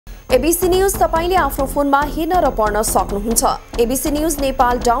ABC news तपाईले आफ्नो फोनमा हेर्न र पढ्न सक्नुहुन्छ। एबीसी न्यूज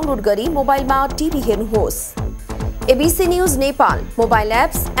नेपाल डाउनलोड गरी मोबाइलमा टिभी हेर्नुहोस्। ABC news Nepal mobile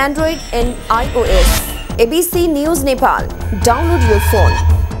apps Android and iOS. ABC news Nepal download your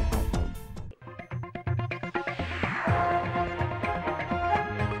phone.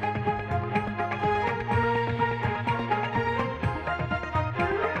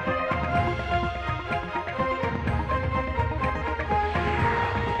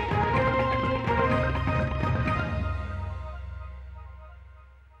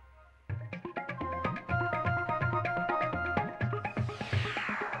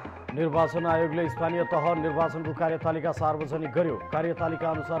 निर्वाचन आयोगले स्थानीय तह निर्वाचनको कार्यतालिका सार्वजनिक गर्यो। कार्यतालिका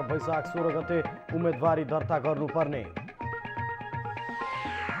अनुसार वैशाख 16 गते उम्मेदवारी दर्ता गर्नुपर्ने।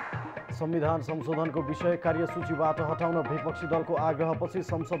 संविधान संशोधनको विषय कार्यसूचीबाट हटाउन विपक्षी दलको आग्रहपछि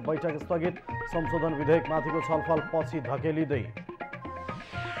संसद बैठक स्थगित। संशोधन विधेयकमाथिको छलफल पछि धकेलिँदै।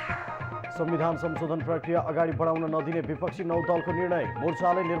 संविधान संशोधन प्रक्रिया अगाडि बढाउन नदिने विपक्षी 9 दलको निर्णय।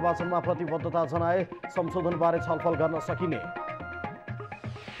 मोर्चाले निर्वाचनमा प्रतिबद्धता जनाए संशोधनबारे छलफल गर्न सकिने।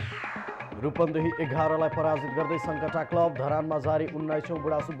 रूपन्देही 11 लाई पराजित गर्दै सङ्कटा क्लब। धरानमा जारी 19औं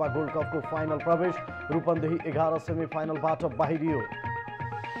बुढासुब्बा गोल्ड कपको फाइनल प्रवेश। रूपन्देही 11 सेमी फाइनलबाट बाहिरियो।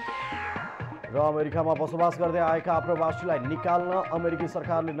 र अमेरिकामा बसोबास गर्दै आएका आप्रवासीलाई निकाल्न अमेरिकी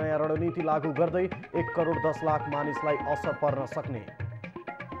सरकारले नयाँ रणनीति लागू गर्दै 1 करोड 10 लाख मानिसलाई असर पर्न सक्ने।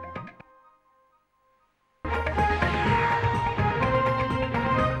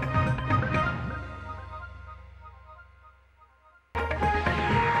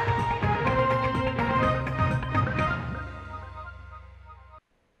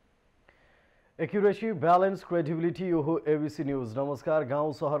 एक्युरेसी, ब्यालेन्स, क्रेडिबिलिटी, यो हो एबीसी न्यूज। नमस्कार,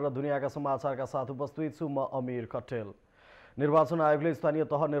 गाउँ शहर र दुनियाँका समाचारका साथ उपस्थित छु म अमीर कट्टेल। निर्वाचन आयोगले स्थानीय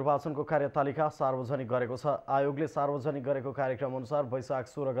तह निर्वाचनको कार्यतालिका सार्वजनिक गरेको छ। आयोगले सार्वजनिक गरेको कार्यक्रम अनुसार वैशाख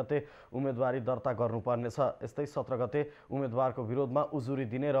 16 गते उम्मेदवारी दर्ता गर्नुपर्नेछ। यस्तै 17 गते उम्मेदवारको विरोधमा उजुरी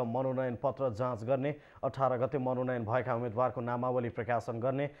दिने र मनोनयन पत्र जाँच गर्ने, 18 गते मनोनयन भएका उम्मेदवारको नामावली प्रकाशन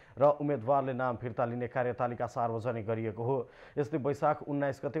गर्ने र उम्मेदवारले नाम फिर्ता लिने कार्यतालिका सार्वजनिक गरिएको हो। यस्तै वैशाख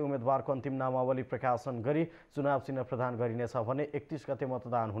 19 गते उम्मेदवारको अन्तिम नामावली प्रकाशन गरी चुनाव चिन्ह प्रदान गरिनेछ भने 31 गते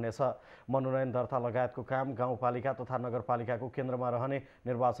मतदान हुनेछ। मनोनयन दर्ता लगायतको काम गाउँपालिका तथा नगरपालिकाको केन्द्रमा रहने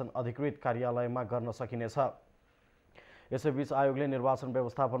निर्वाचन अधिकृत कार्यालयमा गर्न सकिनेछ। यसैबीच आयोगले निर्वाचन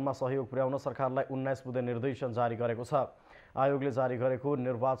व्यवस्थापनमा सहयोग पुर्याउन सरकारलाई 19 बुँदे निर्देशन जारी गरेको छ। आयोगले जारी गरेको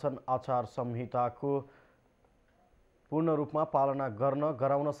निर्वाचन आचार संहिताको पूर्ण रूपमा पालना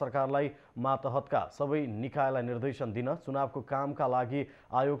गराउन सरकारलाई मातहतका सबै निकायलाई निर्देशन दिन, चुनावको कामका लागि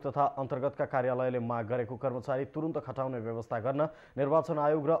आयोग तथा अन्तर्गतका कार्यालयले माग गरेको कर्मचारी तुरुन्त खटाउने व्यवस्था गर्न, निर्वाचन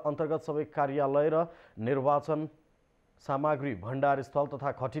आयोग र अन्तर्गत सबै कार्यालय र निर्वाचन सामग्री भण्डारस्थल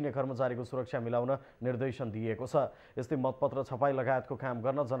तथा खटिने कर्मचारीको सुरक्षा मिलाउन निर्देशन दिएको छ। यस्तै मतपत्र छपाई लगायतको काम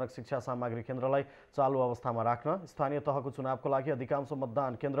गर्न, जनक शिक्षा सामग्री केन्द्रलाई चालु अवस्थामा राख्न, स्थानीय तहको चुनावको लागि अधिकांश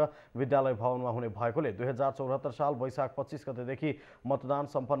मतदान केन्द्र विद्यालय भवनमा हुने भएकोले 2074 साल वैशाख 25 गतेदेखि मतदान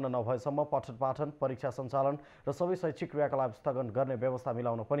सम्पन्न नभएसम्म पठन पाठन, परीक्षा सञ्चालन र सबै शैक्षिक क्रियाकलाप स्थगन गर्ने व्यवस्था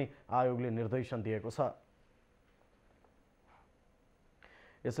मिलाउन पनि आयोगले निर्देशन दिएको छ।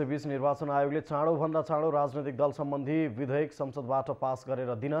 यसैबीच निर्वाचन आयोगले चाँडोभन्दा चाँडो राजनैतिक दल सम्बन्धी विधेयक संसदबाट पास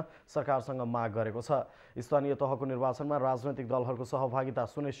गरेर दिन सरकारसँग माग गरेको छ। स्थानीय तहको निर्वाचनमा राजनैतिक दलहरूको सहभागिता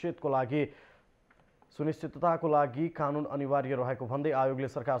सुनिश्चितताको लागि कानुन अनिवार्य रहेको भन्दै आयोगले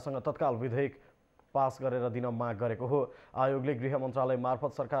सरकारसँग तत्काल विधेयक पास गरेर दिन माग गरेको हो। आयोगले गृह मन्त्रालय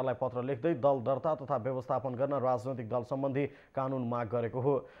मार्फत सरकारलाई पत्र लेख्दै दल दर्ता तथा व्यवस्थापन गर्न राजनैतिक दल सम्बन्धी कानुन माग गरेको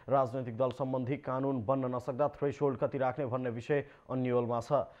हो। राजनैतिक दल सम्बन्धी कानुन बन्न नसक्दा थ्रेसहोल्ड कति राख्ने भन्ने विषय अन्यलमा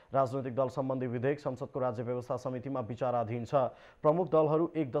छ। राजनैतिक दल सम्बन्धी विधेयक संसदको राज्य व्यवस्था समितिमा विचाराधीन छ। प्रमुख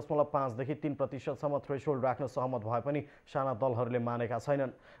दलहरू 1.5 देखि 3% सम्म थ्रेसहोल्ड राख्न सहमत भए पनि साना दलहरूले मानेका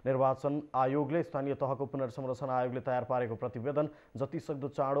छैनन्। निर्वाचन आयोगले स्थानीय तहको पुनर्संरचना आयोगले तयार पारेको प्रतिवेदन जतिसक्दो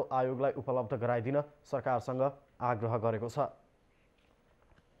चाँडो आयोगलाई उपलब्ध गराइदिन सरकारसँग आग्रह गरेको छ।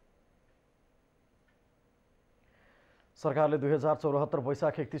 सरकारले 2074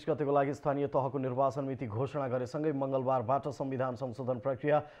 वैशाख 31 गतेको लागि स्थानीय तहको निर्वाचन मिति घोषणा गरेसँगै मंगलबारबाट संविधान संशोधन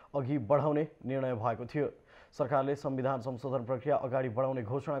प्रक्रिया अघि बढाउने निर्णय भएको थियो। सरकारले संविधान संशोधन प्रक्रिया अगाडि बढाउने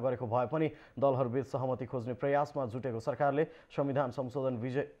घोषणा गरेको भए पनि दलहरूबीच सहमति खोज्ने प्रयासमा जुटेको सरकारले संविधान संशोधन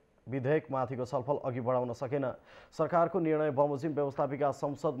विधेयकमाथिको छलफल अघि बढाउन सकेन। सरकारको निर्णय बमोजिम व्यवस्थापिका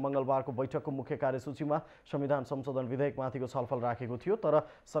संसद मंगलबारको बैठकको मुख्य कार्यसूचीमा संविधान संशोधन विधेयकमाथिको छलफल राखेको थियो, तर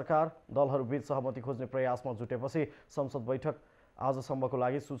सरकार दलहरूबीच सहमति खोज्ने प्रयासमा जुटेपछि संसद बैठक आजसम्मको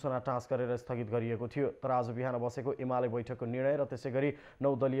लागि सूचना टाँस गरेर स्थगित गरिएको थियो। तर आज बिहान बसेको एमाले बैठकको निर्णय र त्यसैगरी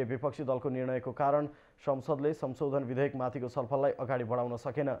 9 दलीय विपक्षी दलको निर्णयको कारण संसदले संशोधन विधेयकमाथिको छलफललाई अगाडि बढाउन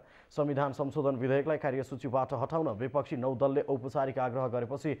सकेन। संविधान संशोधन विधेयकलाई कार्यसूचीबाट हटाउन विपक्षी 9 दलले औपचारिक आग्रह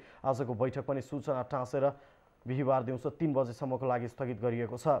गरेपछि आजको बैठक पनि सूचना टाँसेर बिहीबार दिउँसो 3 बजेसम्मको लागि स्थगित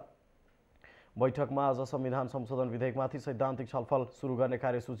गरिएको छ। बैठकमा आज संविधान संशोधन विधेयकमाथि सैद्धान्तिक छलफल सुरु गर्ने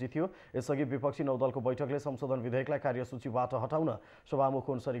कार्यसूची थियो। यसअघि विपक्षी 9 दलको बैठकले संशोधन विधेयकलाई कार्यसूचीबाट हटाउन सभामुख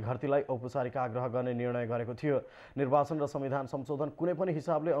हुनसरी घरतीलाई औपचारिक आग्रह गर्ने निर्णय गरेको थियो। निर्वाचन र संविधान संशोधन कुनै पनि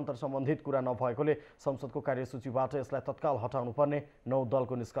हिसाबले अन्तर्सम्बन्धित कुरा नभएकोले संसदको कार्यसूचीबाट यसलाई तत्काल हटाउनुपर्ने 9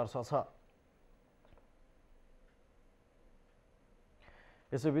 दलको निष्कर्ष छ।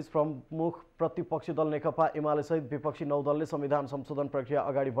 यसैबीच प्रमुख प्रतिपक्षी दल नेकपा एमाले सहित विपक्षी 9 दलले संविधान संशोधन प्रक्रिया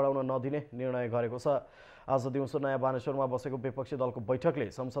अगाडि बढाउन नदिने निर्णय गरेको छ। आज दिउँसो नयाँ बानेश्वरमा बसेको विपक्षी दलको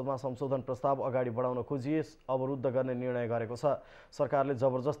बैठकले संसदमा संशोधन प्रस्ताव अगाडि बढाउन खोजिए अवरुद्ध गर्ने निर्णय गरेको छ। सरकारले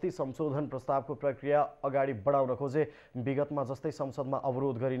जबरजस्ती संशोधन प्रस्तावको प्रक्रिया अगाडि बढाउन खोजे विगतमा जस्तै संसदमा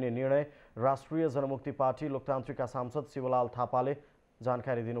अवरोध गरिने निर्णय राष्ट्रिय जनमुक्ति पार्टी लोकतान्त्रिकका सांसद शिवलाल थापाले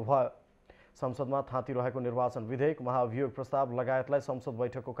जानकारी दिनुभयो। संसदमा थाँतिरहेको निर्वाचन विधेयक, महाभियोग प्रस्ताव लगायतलाई संसद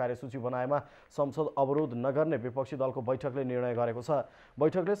बैठकको कार्यसूची बनाएमा संसद अवरोध नगर्ने विपक्षी दलको बैठकले निर्णय गरेको छ।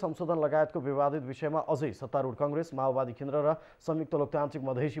 बैठकले संशोधन लगायतको विवादित विषयमा अझै सत्तारूढ कांग्रेस, माओवादी केन्द्र र संयुक्त लोकतान्त्रिक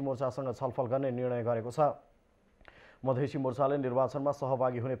मधेसी मोर्चासँग छलफल गर्ने निर्णय गरेको छ। मधेसी मोर्चाले निर्वाचनमा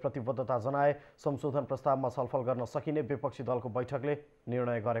सहभागी हुने प्रतिबद्धता जनाए संशोधन प्रस्तावमा छलफल गर्न सकिने विपक्षी दलको बैठकले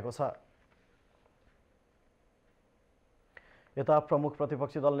निर्णय गरेको छ। यता प्रमुख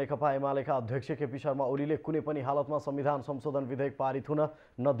प्रतिपक्षी दल नेकपा एमालेका अध्यक्ष केपी शर्मा ओलीले कुनै पनि हालतमा संविधान संशोधन विधेयक पारित हुन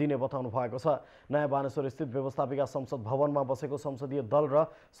नदिने बताउनु भएको छ। नयाँ बानेश्वर स्थित व्यवस्थापिका संसद भवनमा बसेको संसदीय दल र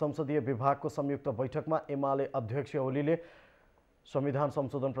संसदीय विभागको संयुक्त बैठकमा एमाले अध्यक्ष ओलीले संविधान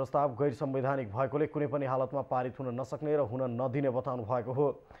संशोधन प्रस्ताव गैर संवैधानिक भएकोले कुनै पनि हालतमा पारित हुन नसक्ने र हुन नदिने बताउनु भएको हो।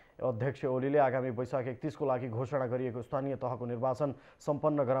 अध्यक्ष ओलीले आगामी वैशाख 31 को लागि घोषणा गरिएको स्थानीय तहको निर्वाचन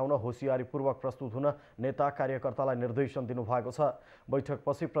सम्पन्न गराउन होसियारीपूर्वक प्रस्तुत हुन नेता कार्यकर्तालाई निर्देशन दिनुभएको छ।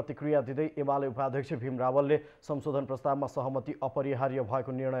 बैठकपछि प्रतिक्रिया दिँदै एमाले उपाध्यक्ष भीम रावलले संशोधन प्रस्तावमा सहमति अपरिहार्य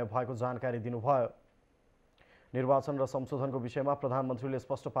भएको निर्णय भएको जानकारी दिनुभयो। निर्वाचन र संशोधनको विषयमा प्रधानमन्त्रीले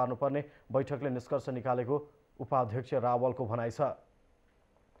स्पष्ट पार्नुपर्ने बैठकले निष्कर्ष निकालेको उपाध्यक्ष रावलको भनाइ छ।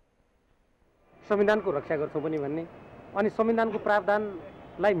 संविधानको रक्षा गर्छौं पनि भन्ने अनि संविधानको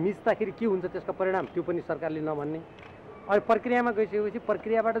प्रावधानलाई मिच्दाखेरि के हुन्छ त्यसको परिणाम त्यो पनि सरकारले नभन्ने अनि प्रक्रियामा गइसकेपछि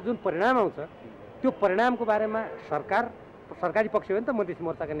प्रक्रियाबाट जुन परिणाम आउँछ त्यो परिणामको बारेमा सरकारी पक्ष हो नि त, मधेसी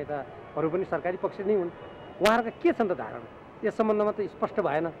मोर्चाका नेताहरू पनि सरकारी पक्ष नै हुन्। उहाँहरूका के छन् त धारणा यस सम्बन्धमा त स्पष्ट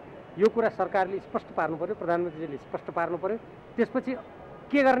भएन। यो कुरा सरकारले स्पष्ट पार्नु पर्यो, प्रधानमन्त्रीले स्पष्ट पार्नु पर्यो। त्यसपछि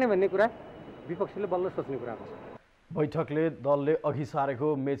के गर्ने भन्ने कुरा विपक्षीले बल्ल सोच्ने कुरा हो। बैठकले दलले अघि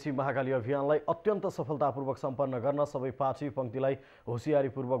सारेको मेची महाकाली अभियानलाई अत्यन्त सफलतापूर्वक सम्पन्न गर्न सबै पार्टी पंक्तिलाई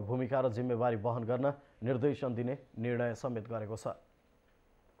होसियारीपूर्वक भूमिका र जिम्मेवारी वहन गर्न निर्देशन दिने निर्णय समेत गरेको छ।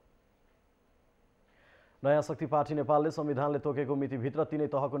 नयाँ शक्ति पार्टी नेपालले संविधानले तोकेको मितिभित्र तीनै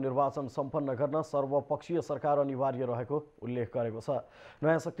तहको निर्वाचन सम्पन्न गर्न सर्वपक्षीय सरकार अनिवार्य रहेको उल्लेख गरेको छ।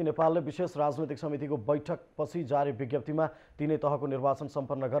 नयाँ शक्ति नेपालले विशेष राजनैतिक समितिको बैठकपछि जारी विज्ञप्तिमा तीनै तहको निर्वाचन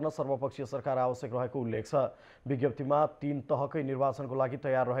सम्पन्न गर्न सर्वपक्षीय सरकार आवश्यक रहेको उल्लेख छ। विज्ञप्तिमा 3 तहकै निर्वाचनको लागि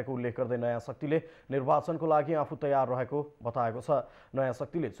तयार रहेको उल्लेख गर्दै नयाँ शक्तिले निर्वाचनको लागि आफू तयार रहेको बताएको छ। नयाँ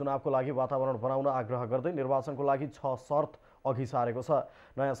शक्तिले चुनावको लागि वातावरण बनाउन आग्रह गर्दै निर्वाचनको लागि 6 शर्त अघि सारेको छ।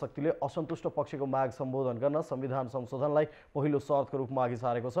 नयाँ शक्तिले असन्तुष्ट पक्षको माग सम्बोधन गर्न संविधान संशोधनलाई पहिलो शर्तको रूपमा अघि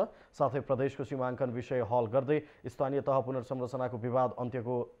सारेको छ। साथै प्रदेशको सीमाङ्कन विषय हल गर्दै स्थानीय तह पुनर्संरचनाको विवाद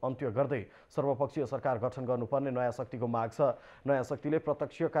अन्त्य गर्दै सर्वपक्षीय सरकार गठन गर्नुपर्ने नयाँ शक्तिको माग छ। नयाँ शक्तिले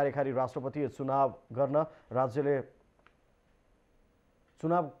प्रत्यक्ष कार्यकारी राष्ट्रपति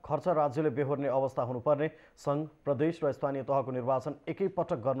चुनाव खर्च राज्यले बेहोर्ने अवस्था हुनुपर्ने, संघ, प्रदेश र स्थानीय तहको निर्वाचन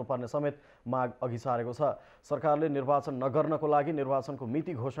एकैपटक गर्नुपर्ने समेत माग अघि सारेको छ। सरकारले निर्वाचन नगर्नको लागि निर्वाचनको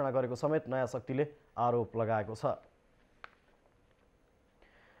मिति घोषणा गरेको समेत नयाँ शक्तिले आरोप लगाएको छ।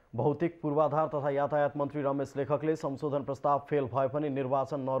 भौतिक पूर्वाधार तथा यातायात मन्त्री रमेश लेखकले संशोधन प्रस्ताव फेल भए पनि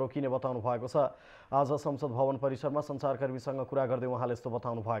निर्वाचन नरोकिने बताउनु भएको छ। आज संसद भवन परिसरमा सञ्चारकर्मीसँग कुरा गर्दै उहाँले यस्तो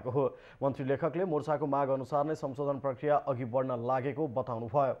बताउनु भएको हो। मन्त्री लेखकले मोर्चाको माग अनुसार नै संशोधन प्रक्रिया अघि बढ्न लागेको बताउनु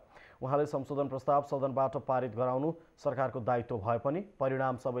भयो। उहाँले संशोधन प्रस्ताव सदनबाट पारित गराउनु सरकारको दायित्व भए पनि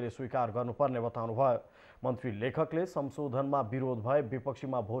परिणाम सबैले स्वीकार गर्नुपर्ने बताउनु भयो। मन्त्री लेखकले संशोधनमा विरोध भए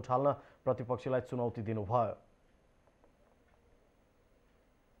विपक्षीमा भोट हाल्न प्रतिपक्षीलाई चुनौती दिनुभयो।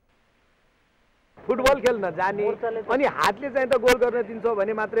 फुटबल खेल्न जाने अनि हातले चाहिँ त गोल गर्न दिन्छौ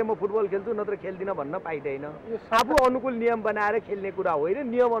भने मात्रै म फुटबल खेल्छु नत्र खेल्दिन भन्न पाइदैन। आफू अनुकूल नियम बनाएर खेल्ने कुरा होइन,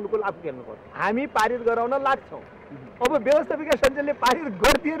 नियम अनुकूल आफू खेल्नु पर्छ। हामी पारित गराउन लाग्छौँ। अब व्यवस्थापिका सञ्चालनले पारित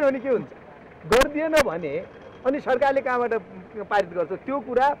गरिदिएन भने के हुन्छ? गरिदिएन भने अनि सरकारले कहाँबाट पारित गर्छ त्यो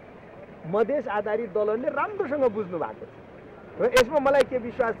कुरा मधेस आधारित दलहरूले राम्रोसँग बुझ्नु भएको छ। र यसमा मलाई के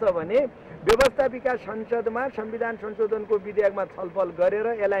विश्वास छ भने व्यवस्थापिका संसदमा संविधान संशोधनको विधेयकमा छलफल गरेर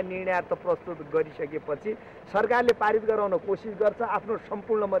यसलाई निर्णयार्थ प्रस्तुत गरिसकेपछि सरकारले पारित गराउन कोसिस गर्छ, आफ्नो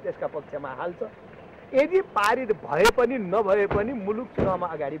सम्पूर्ण मत यसका पक्षमा हाल्छ। यदि पारित भए पनि नभए पनि मुलुक चुनावमा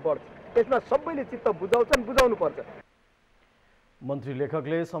अगाडि बढ्छ, यसमा सबैले चित्त बुझाउँछन्, बुझाउनुपर्छ। मन्त्री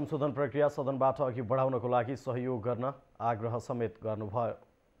लेखकले संशोधन प्रक्रिया सदनबाट अघि बढाउनको लागि सहयोग गर्न आग्रह समेत गर्नुभयो।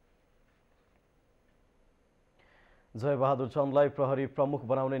 जयबहादुर चन्दलाई प्रहरी प्रमुख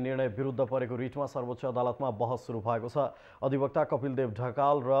बनाउने निर्णय विरुद्ध परेको रिटमा सर्वोच्च अदालतमा बहस सुरु भएको छ। अधिवक्ता कपिलदेव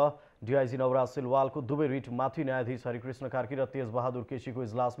ढकाल र डिआइजी नवराज सिलवालको दुवै रिटमाथि न्यायाधीश हरिकृष्ण कार्की र तेजबहादुर केसीको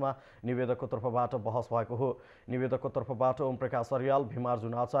इजलासमा निवेदकको तर्फबाट बहस भएको हो। निवेदकको तर्फबाट ओम प्रकाश अर्याल,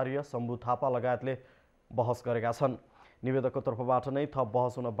 भीमार्जुन आचार्य, शम्भु थापा लगायतले बहस गरेका छन्। निवेदकको तर्फबाट नै थप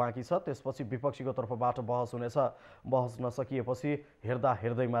बहस हुन बाँकी छ, त्यसपछि विपक्षीको तर्फबाट बहस हुनेछ। बहस नसकिएपछि हेर्दा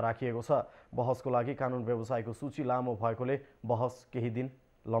हेर्दैमा राखिएको छ। बहसको लागि कानुन व्यवसायको सूची लामो भएकोले बहस केही दिन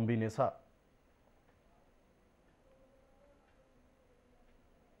लम्बिनेछ।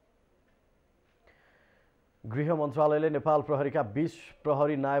 गृह मन्त्रालयले नेपाल प्रहरीका 20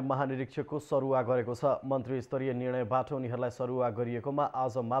 प्रहरी नायब महानिरीक्षकको सरुवा गरेको छ। मन्त्री स्तरीय निर्णयबाट उनीहरूलाई सरुवा गरिएकोमा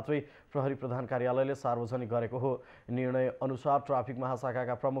आज मात्रै प्रहरी प्रधान कार्यालयले सार्वजनिक गरेको हो। निर्णय अनुसार ट्राफिक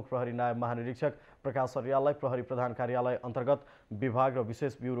महाशाखाका प्रमुख प्रहरी नायब महानिरीक्षक प्रकाश अर्याललाई प्रहरी प्रधान कार्यालय अन्तर्गत विभाग र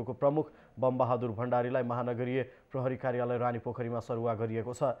विशेष ब्युरोको प्रमुख बमबहादुर भण्डारीलाई महानगरीय प्रहरी कार्यालय रानीपोखरीमा सरुवा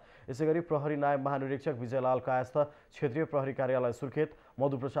गरिएको छ। यसैगरी प्रहरी नायब महानिरीक्षक विजयलाल कायस्थ क्षेत्रीय प्रहरी कार्यालय सुर्खेत,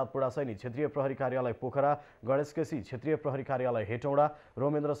 मधुप्रसाद पुडासैनी क्षेत्रीय प्रहरी कार्यालय पोखरा, गणेश केसी क्षेत्रीय प्रहरी कार्यालय हेटौँडा,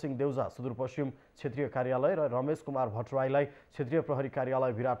 रोमेन्द्र सिंह देउजा सुदूरपश्चिम क्षेत्रीय कार्यालय र रमेश कुमार भट्टराईलाई क्षेत्रीय प्रहरी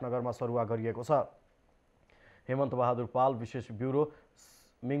कार्यालय विराटनगरमा सरुवा गरिएको छ। हेमन्त बहादुर पाल विशेष ब्युरो,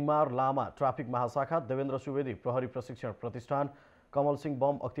 मिङमार लामा ट्राफिक महाशाखा, देवेन्द्र सुवेदी प्रहरी प्रशिक्षण प्रतिष्ठान, कमल सिंह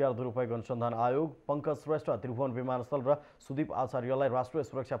बम अख्तियार दुरुपयोग अनुसन्धान आयोग, पंकज श्रेष्ठ त्रिभुवन विमानस्थल र सुदीप आचार्यलाई राष्ट्रिय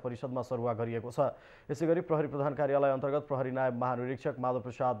सुरक्षा परिषदमा सरुवा गरिएको छ। यसैगरी प्रहरी प्रधान कार्यालय अन्तर्गत प्रहरी नायब महानिरीक्षक माधव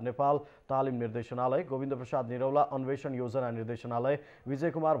प्रसाद नेपाल तालिम निर्देशनालय, गोविन्द प्रसाद निरौला अन्वेषण योजना निर्देशनालय,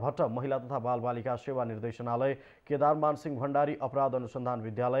 विजय कुमार भट्ट महिला तथा बालबालिका सेवा निर्देशनालय, केदारमान सिंह भण्डारी अपराध अनुसन्धान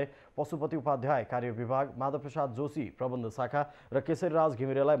विद्यालय, पशुपति उपाध्याय कार्य विभाग, माधव प्रसाद जोशी प्रबन्ध शाखा र केशरीराज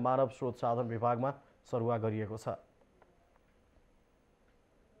घिमिरेलाई मानव स्रोत साधन विभागमा सरुवा गरिएको छ।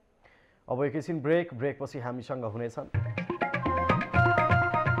 अब एकैछिन ब्रेकपछि हामीसँग हुनेछन्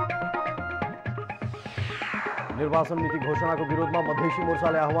निर्वाचन नीति घोषणाको विरोधमा मधेसी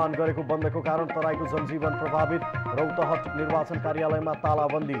मोर्चाले आह्वान गरेको बन्दको कारण तराईको जनजीवन प्रभावित, रौतहट निर्वाचन कार्यालयमा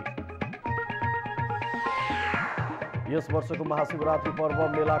तालाबन्दी। यस वर्षको महाशिवरात्रि पर्व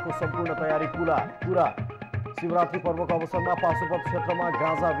मेलाको सम्पूर्ण तयारी पूरा। शिवरात्रि पर्वको अवसरमा पाशुपत क्षेत्रमा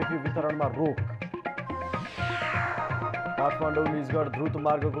गाँजा बिक्री वितरणमा रोक। काठमाडौँ निजगढ द्रुत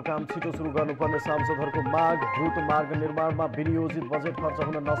मार्गको काम छिटो सुरु गर्नुपर्ने सांसदहरूको माग। द्रुत मार्ग निर्माणमा विनियोजित बजेट खर्च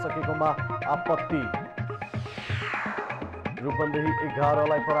हुन नसकेकोमा आपत्ति। रूपन्देही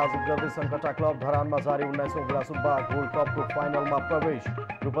 11लाई पराजित गर्दै सङ्कटा क्लब धरानमा जारी 19औं गुलासुब्बा गोल्ड कपको फाइनलमा प्रवेश।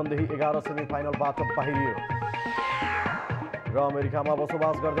 रूपन्देही 11 सेमिफाइनलबाट बाहिरियो। र अमेरिकामा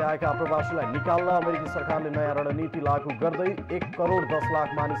बसोबास गर्दै आएका प्रवासीलाई निकाल्न अमेरिकी सरकारले नयाँ रणनीति लागू गर्दै 1 करोड 10 लाख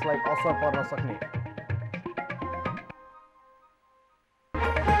मानिसलाई असर पर्न सक्ने।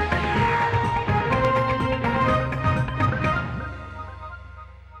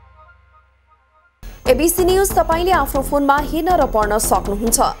 एबीसी न्यूज तपाईले आफ्नो फोनमा हेर्न र पढ्न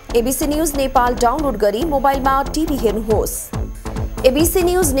सक्नुहुन्छ। एबीसी न्यूज नेपाल डाउनलोड गरी मोबाइलमा टिभी हेर्नुहोस्। ABC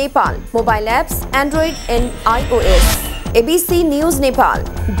news Nepal mobile apps Android and iOS. ABC news Nepal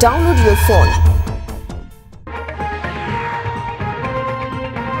download your phone.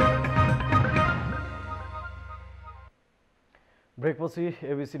 ब्रेकपछि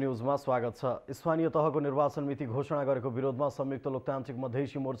ABC न्यूजमा स्वागत छ। स्थानीय तहको निर्वाचन मिति घोषणा गरेको विरोधमा संयुक्त लोकतान्त्रिक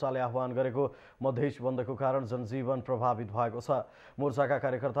मधेसी मोर्चाले आह्वान गरेको मधेस बन्दको कारण जनजीवन प्रभावित भएको छ। मोर्चाका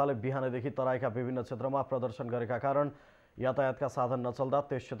कार्यकर्ताले बिहानैदेखि तराईका विभिन्न क्षेत्रमा प्रदर्शन गरेका कारण यातायातका साधन नचल्दा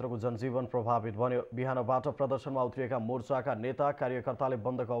त्यस क्षेत्रको जनजीवन प्रभावित बन्यो। बिहानबाट प्रदर्शनमा उत्रिएका मोर्चाका नेता कार्यकर्ताले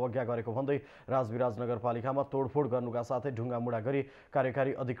बन्दको अवज्ञा गरेको भन्दै राजविराज नगरपालिकामा तोडफोड गर्नुका साथै ढुङ्गामुढा गरी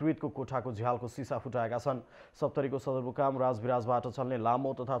कार्यकारी अधिकृतको कोठाको झ्यालको सिसा फुटाएका छन्। सप्तरीको सदरमुकाम राजविराजबाट चल्ने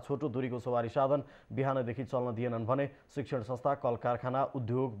लामो तथा छोटो दूरीको सवारी साधन बिहानैदेखि चल्न दिएनन् भने शिक्षण संस्था, कल कारखाना,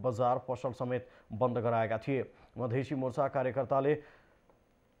 उद्योग, बजार, पसल समेत बन्द गराएका थिए। मधेसी मोर्चा कार्यकर्ताले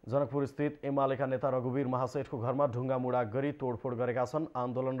जनकपुर स्थित एमालेका नेता रघुवीर महासेठको घरमा ढुङ्गामुढा गरी तोडफोड गरेका छन्।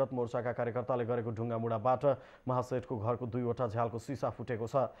 आन्दोलनरत मोर्चाका कार्यकर्ताले गरेको ढुङ्गामुढाबाट महासेठको घरको 2वटा झ्यालको सिसा फुटेको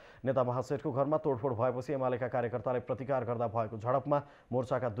छ। नेता महासेठको घरमा तोडफोड भएपछि एमालेका कार्यकर्ताले प्रतिकार गर्दा भएको झडपमा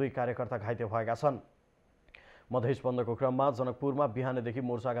मोर्चाका 2 कार्यकर्ता घाइते भएका छन्। मधेस बन्दको क्रममा जनकपुरमा बिहानैदेखि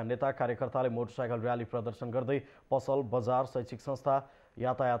मोर्चाका नेता कार्यकर्ताले मोटरसाइकल र्याली प्रदर्शन गर्दै पसल, बजार, शैक्षिक संस्था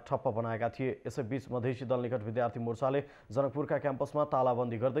यातायात ठप्प बनाएका थिए। यसैबीच मधेसी दल निकट विद्यार्थी मोर्चाले जनकपुरका क्याम्पसमा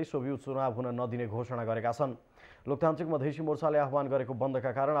तालाबन्दी गर्दै सोभियत चुनाव हुन नदिने घोषणा गरेका छन्। लोकतान्त्रिक मधेसी मोर्चाले आह्वान गरेको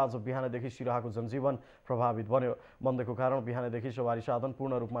बन्दका कारण आज बिहानैदेखि सिराहाको जनजीवन प्रभावित बन्यो। बन्दको कारण बिहानैदेखि सवारी साधन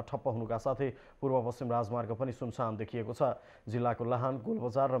पूर्ण रूपमा ठप्प हुनुका साथै पूर्व पश्चिम राजमार्ग पनि सुनसान देखिएको छ। जिल्लाको लाहान,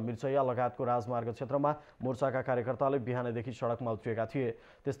 गोलबजार र मिर्चैया लगायतको राजमार्ग क्षेत्रमा मोर्चाका कार्यकर्ताले बिहानैदेखि सडकमा उत्रिएका थिए।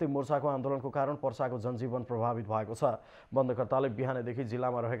 त्यस्तै मोर्चाको आन्दोलनको कारण पर्साको जनजीवन प्रभावित भएको छ। बन्दकर्ताले बिहानैदेखि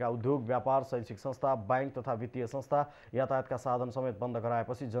जिल्लामा रहेका उद्योग, व्यापार, शैक्षिक संस्था, बैंक तथा वित्तीय संस्था, यातायातका साधन समेत बन्द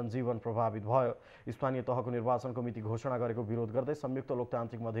गराएपछि जनजीवन प्रभावित भयो। स्थानीय तहको निर्वाचन कमिटी घोषणा गरेको विरोध गर्दै संयुक्त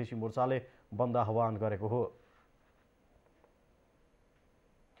लोकतान्त्रिक मधेसी मोर्चाले बन्द आह्वान गरेको हो।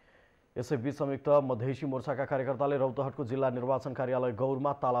 यसैबीच संयुक्त मधेसी मोर्चाका कार्यकर्ताले रौतहटको जिल्ला निर्वाचन कार्यालय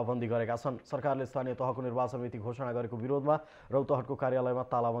गौरमा तालाबन्दी गरेका छन्। सरकारले स्थानीय तहको निर्वाचन मिति घोषणा गरेको विरोधमा रौतहटको कार्यालयमा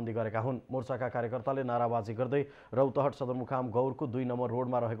तालाबन्दी गरेका हुन्। मोर्चाका कार्यकर्ताले नाराबाजी गर्दै रौतहट सदरमुकाम गौरको 2 नम्बर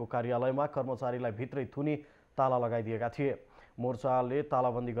रोडमा रहेको कार्यालयमा कर्मचारीलाई भित्रै थुनी ताला लगाइदिएका थिए। मोर्चाले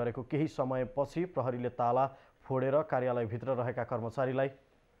तालाबन्दी गरेको केही समयपछि प्रहरीले ताला फोडेर कार्यालयभित्र रहेका कर्मचारीलाई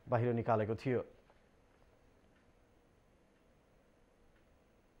बाहिर निकालेको थियो।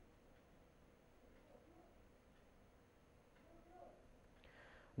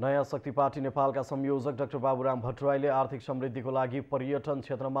 नयाँ शक्ति पार्टी नेपालका संयोजक डाक्टर बाबुराम भट्टराईले आर्थिक समृद्धिको लागि पर्यटन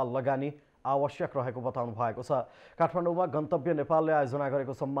क्षेत्रमा लगानी आवश्यक रहेको बताउनु भएको छ। काठमाडौँमा गन्तव्य नेपालले आयोजना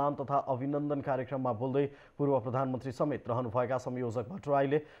गरेको सम्मान तथा अभिनन्दन कार्यक्रममा बोल्दै पूर्व प्रधानमन्त्री समेत रहनुभएका संयोजक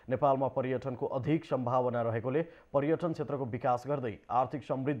भट्टराईले नेपालमा पर्यटनको अधिक सम्भावना रहेकोले पर्यटन क्षेत्रको विकास गर्दै आर्थिक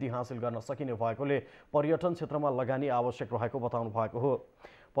समृद्धि हासिल गर्न सकिने भएकोले पर्यटन क्षेत्रमा लगानी आवश्यक रहेको बताउनु भएको हो।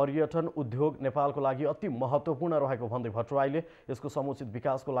 पर्यटन उद्योग नेपालको लागि अति महत्त्वपूर्ण रहेको भन्दै भट्टराईले यसको समुचित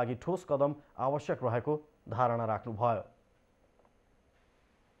विकासको लागि ठोस कदम आवश्यक रहेको धारणा राख्नुभयो।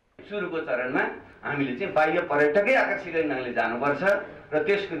 सुरुको चरणमा हामीले चाहिँ बाह्य पर्यटकै आकर्षित ढङ्गले जानुपर्छ र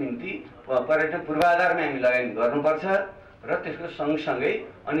त्यसको निम्ति पर्यटन पूर्वाधारमा हामी लगानी गर्नुपर्छ र त्यसको सँगसँगै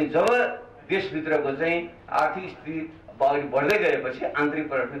अनि जब देशभित्रको चाहिँ आर्थिक स्थिति अगाडि बढ्दै गएपछि आन्तरिक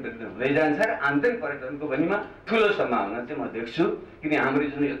पर्यटन वृद्धि हुँदै जान्छ र आन्तरिक पर्यटनको भनिमा ठुलो सम्भावना चाहिँ म देख्छु, किन हाम्रो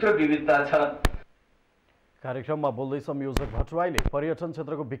जुन यत्रो विविधता छ। कार्यक्रममा बोल्दै संयोजक भट्टराईले पर्यटन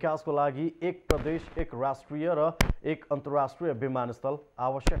क्षेत्रको विकासको लागि एक प्रदेश, एक राष्ट्रिय र एक अन्तर्राष्ट्रिय विमानस्थल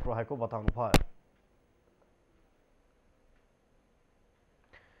आवश्यक रहेको बताउनुभयो।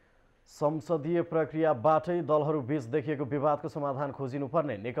 संसदीय प्रक्रियाबाटै दलहरूबीच देखिएको विवादको समाधान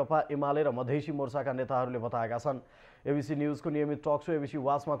खोजिनुपर्ने नेकपा एमाले र मधेसी मोर्चाका नेताहरूले बताएका छन्। एबिसी न्यूजको नियमित टक शो एबिसी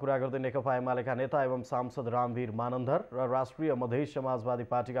वाचमा कुरा गर्दै नेकपा एमालेका नेता एवं सांसद रामवीर मानन्धर र राष्ट्रिय मधेस समाजवादी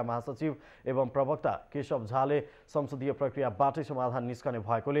पार्टीका महासचिव एवं प्रवक्ता केशव झाले संसदीय प्रक्रियाबाटै समाधान निस्कने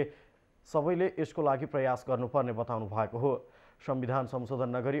भएकोले सबैले यसको लागि प्रयास गर्नुपर्ने बताउनु भएको हो। संविधान संशोधन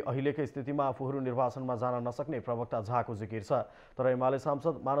नगरी अहिलेकै स्थितिमा आफूहरू निर्वाचनमा जान नसक्ने प्रवक्ता झाको जिकिर छ। तर एमाले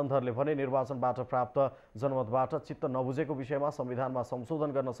सांसद मानन्धरले भने निर्वाचनबाट प्राप्त जनमतबाट चित्त नबुझेको विषयमा संविधानमा संशोधन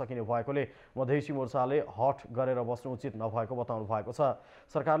गर्न सकिने भएकोले मधेसी मोर्चाले हट गरेर बस्नु उचित नभएको बताउनु भएको छ।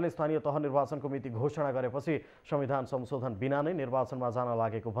 सरकारले स्थानीय तह निर्वाचनको मिति घोषणा गरेपछि संविधान संशोधन बिना नै निर्वाचनमा जान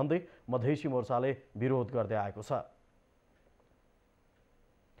लागेको भन्दै मधेसी मोर्चाले विरोध गर्दै आएको छ।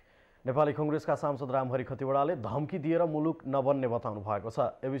 नेपाली कांग्रेसका सांसद रामहरि खतिवड़ाले धम्की दिएर मुलुक नबन्ने बताउनु भएको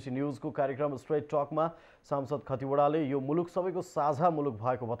छ। एबिसी न्यूजको कार्यक्रम स्ट्रेट टकमा सांसद खतिवड़ाले यो मुलुक सबैको साझा मुलुक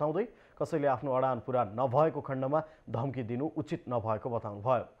भएको बताउँदै कसैले आफ्नो अडान पूरा नभएको खण्डमा धम्की दिनु उचित नभएको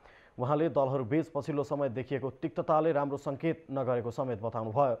बताउनुभयो। उहाँले दलहरूबीच पछिल्लो समय देखिएको तिक्तताले राम्रो संकेत नगरेको समेत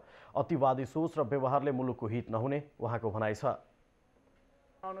बताउनुभयो। अतिवादी सोच र व्यवहारले मुलुकको हित नहुने उहाँको भनाइ छ।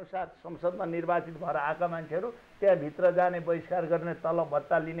 अनुसार संसदमा निर्वाचित भएर आएका मान्छेहरू त्यहाँभित्र जाने, बहिष्कार गर्ने, तलब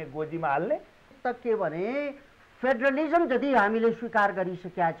भत्ता लिने, गोजीमा हाल्ने त के भने फेडरलिजम यदि हामीले स्वीकार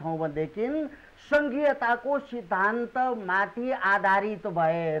गरिसकेका छौँ भनेदेखि सङ्घीयताको सिद्धान्तमाथि आधारित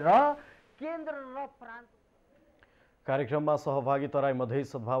भएर केन्द्र र प्रान्त। कार्यक्रममा सहभागी तराई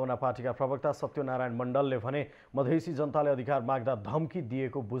मधेस सद्भावना पार्टीका प्रवक्ता सत्यनारायण मण्डलले भने मधेसी जनताले अधिकार माग्दा धम्की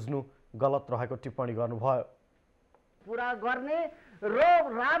दिएको बुझ्नु गलत रहेको टिप्पणी गर्नुभयो। पुरा गर्ने र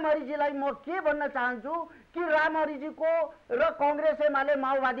रामहरिजीलाई म के भन्न चाहन्छु कि रामहरिजीको र कांग्रेस एमाले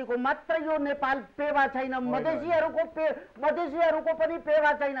माओवादीको मात्र यो नेपाल पेवा छैन, मधेसीहरूको पनि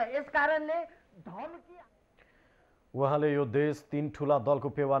पेवा छैन। यसकारणले धम्की उहाँले यो देश 3 ठूला दलको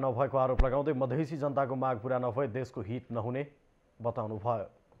पेवा नभएको आरोप लगाउँदै मधेसी जनताको माग पूरा नभए देशको हित नहुने बताउनुभयो।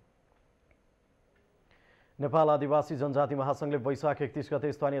 नेपाल आदिवासी जनजाति महासंघले वैशाख 31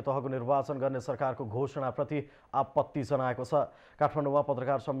 गते स्थानीय तहको निर्वाचन गर्ने सरकारको घोषणाप्रति आपत्ति जनाएको छ। काठमाडौँमा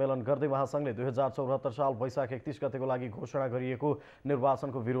पत्रकार सम्मेलन गर्दै महासंघले 2074 साल वैशाख 31 गतेको लागि घोषणा गरिएको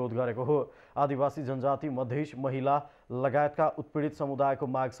निर्वाचनको विरोध गरेको हो। आदिवासी जनजाति, मधेस, महिला लगायतका उत्पीडित समुदायको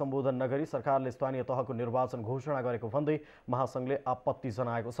माग सम्बोधन नगरी सरकारले स्थानीय तहको निर्वाचन घोषणा गरेको भन्दै महासंघले आपत्ति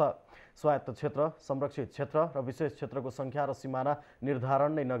जनाएको छ। स्वायत्त क्षेत्र, संरक्षित क्षेत्र र विशेष क्षेत्रको संख्या र सिमाना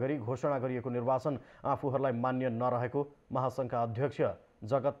निर्धारण नै नगरी घोषणा गरिएको निर्वाचन आफूहरूलाई मान्य नरहेको महासंघका अध्यक्ष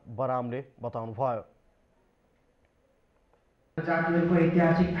जगत बरामले बताउनुभयो। जातिहरूको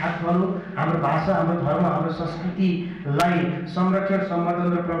ऐतिहासिक थाकहरू, हाम्रो भाषा, हाम्रो धर्म, हाम्रो संस्कृतिलाई संरक्षण,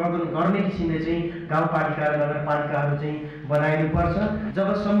 सम्वर्धन र प्रवर्धन गर्ने किसिमले चाहिँ गाउँपालिका र नगरपालिकाहरू चाहिँ बनाइनुपर्छ।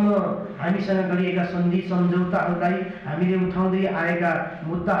 जबसम्म हामीसँग गरिएका सन्धि सम्झौताहरूलाई, हामीले उठाउँदै आएका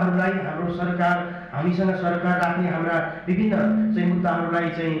मुद्दाहरूलाई हाम्रो सरकार, हामीसँग सरकार राख्ने हाम्रा विभिन्न चाहिँ मुद्दाहरूलाई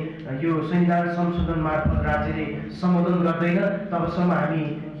चाहिँ यो संविधान संशोधन मार्फत राज्यले सम्बोधन गर्दैन, तबसम्म हामी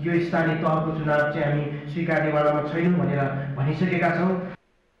यो स्थानीय तहको चुनाव चाहिँ हामी स्वीकार्नेवालामा छैनौँ भनेर भनिसकेका छौँ।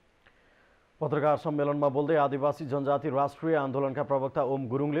 पत्रकार सम्मेलनमा बोल्दै आदिवासी जनजाति राष्ट्रिय आन्दोलनका प्रवक्ता ओम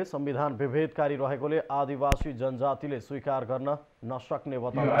गुरुङले संविधान विभेदकारी रहेकोले आदिवासी जनजातिले स्वीकार गर्न नसक्ने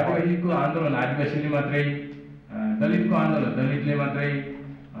बताउनु। आदिवासीको आन्दोलन आदिवासीले मात्रै, दलितको आन्दोलन दलितले मात्रै,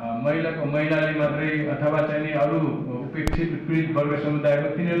 महिलाको महिलाले मात्रै अथवा चाहिँ अरू उपेक्षित पीडित वर्ग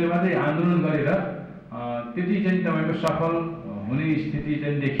समुदायको तिनीहरूले मात्रै आन्दोलन गरेर त्यति चाहिँ तपाईँको सफल हुने स्थिति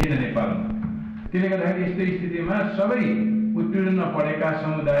चाहिँ देखिएन नेपालमा। त्यसले गर्दाखेरि यस्तो स्थितिमा सबै उत्पीडनमा परेका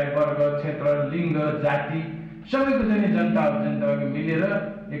समुदाय, वर्ग, क्षेत्र, लिङ्ग, जाति सबैको चाहिँ जनताहरू चाहिँ तपाईँको मिलेर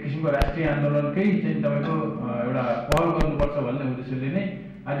एक किसिमको राष्ट्रिय आन्दोलनकै चाहिँ तपाईँको एउटा पहल गर्नुपर्छ भन्ने उद्देश्यले नै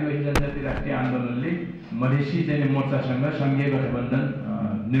आदिवासी जनजाति राष्ट्रिय आन्दोलनले मधेसी चाहिँ मोर्चासँग सङ्घीय गठबन्धन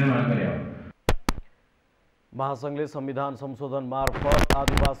निर्माण गरे हो। महासंघले संविधान संशोधन मार्फत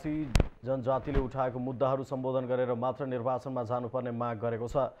आदिवासी जनजातिले उठाएको मुद्दाहरू सम्बोधन गरेर मात्र निर्वाचनमा जानुपर्ने माग गरेको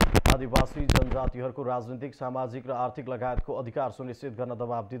छ। आदिवासी जनजातिहरूको राजनीतिक, सामाजिक र आर्थिक लगायतको अधिकार सुनिश्चित गर्न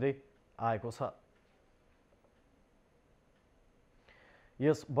दबाब दिँदै आएको छ।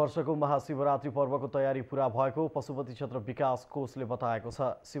 यस वर्षको महाशिवरात्रि पर्वको तयारी पूरा भएको पशुपति क्षेत्र विकास कोषले बताएको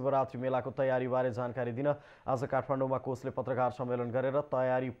छ। शिवरात्रि मेलाको तयारीबारे जानकारी दिन आज काठमाडौँमा कोषले पत्रकार सम्मेलन गरेर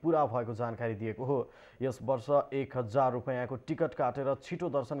तयारी पूरा भएको जानकारी दिएको हो। यस वर्ष 1000 रुपैयाँको टिकट काटेर छिटो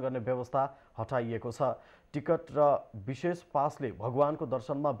दर्शन गर्ने व्यवस्था हटाइएको छ। टिकट र विशेष पासले भगवानको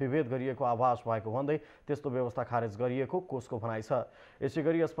दर्शनमा विभेद गरिएको आभास भएको भन्दै त्यस्तो व्यवस्था खारेज गरिएको कोषको भनाइ छ।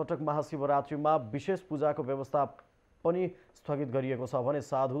 यसैगरी यसपटक महाशिवरात्रिमा विशेष पूजाको व्यवस्था पनि स्थगित गरिएको छ भने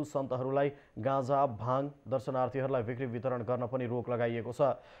साधु सन्तहरूलाई गाँजा, भाङ दर्शनार्थीहरूलाई बिक्री वितरण गर्न पनि रोक लगाइएको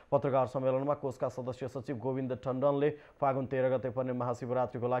छ। पत्रकार सम्मेलनमा कोषका सदस्य सचिव गोविन्द टण्डनले फागुन 13 गते पर्ने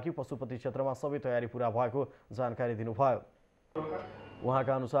महाशिवरात्रिको लागि पशुपति क्षेत्रमा सबै तयारी पूरा भएको जानकारी दिनुभयो।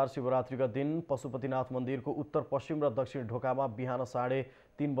 उहाँका अनुसार शिवरात्रिका दिन पशुपतिनाथ मन्दिरको उत्तर, पश्चिम र दक्षिण ढोकामा बिहान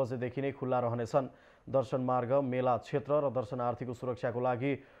 3:30 बजेदेखि नै खुल्ला रहनेछन्। दर्शन मार्ग, मेला क्षेत्र र दर्शनार्थीको सुरक्षाको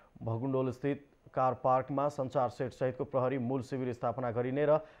लागि भगुण्डोल स्थित कार पार्कमा सञ्चार सेट सहितको प्रहरी मूल शिविर स्थापना गरिने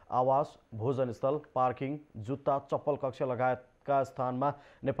र आवास, भोजनस्थल, पार्किङ, जुत्ता, चप्पल कक्ष लगायतका स्थानमा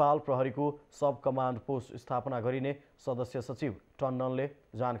नेपाल प्रहरीको सब कमान्ड पोस्ट स्थापना गरिने सदस्य सचिव टन्डनले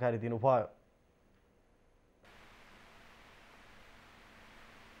जानकारी दिनुभयो।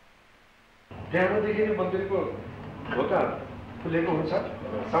 बिहानदेखि नै मन्दिरको ढोका खुलेको हुन्छ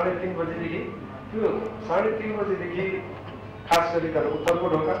 3:30 बजेदेखि। त्यो 3:30 बजेदेखि खास गरिकन उत्तरको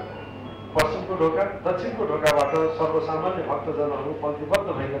ढोका, पश्चिमको ढोका, दक्षिणको ढोकाबाट सर्वसामान्य भक्तजनहरू पन्थिबद्ध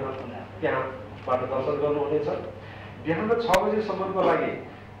भइकन त्यहाँबाट दर्शन गर्नुहुनेछ। बिहान 6 बजेसम्मको लागि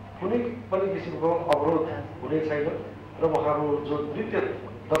कुनै पनि किसिमको अवरोध हुने छैन र उहाँहरू जो नित्य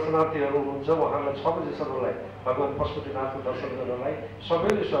दर्शनार्थीहरू हुनुहुन्छ उहाँहरूलाई 6 बजेसम्मलाई भगवान् पशुपतिनाथको दर्शन गर्नलाई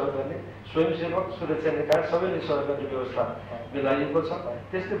सबैले सहयोग गर्ने, स्वयंसेवक, सुरक्षा निकाय सबैले सहयोग गर्ने व्यवस्था मिलाइएको छ।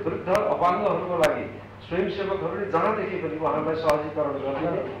 त्यस्तै वृद्ध अपाङ्गहरूको लागि स्वयंसेवकहरूले जहाँदेखि पनि उहाँहरूलाई सहजीकरण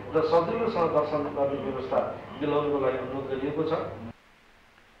गर्ने र सजिलोसँग दर्शन गर्ने व्यवस्था मिलाउनुको लागि अनुरोध गरिएको छ।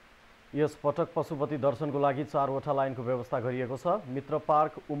 यस पटक पशुपति दर्शनको लागि 4वटा लाइनको व्यवस्था गरिएको छ। मित्र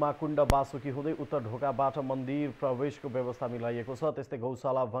पार्क, उमाकुण्ड, बासुकी हुँदै उत्तर ढोकाबाट मन्दिर प्रवेशको व्यवस्था मिलाइएको छ। त्यस्तै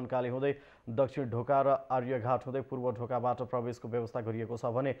गौशाला, वनकाली हुँदै दक्षिण ढोका र आर्यघाट हुँदै पूर्व ढोकाबाट प्रवेशको व्यवस्था गरिएको छ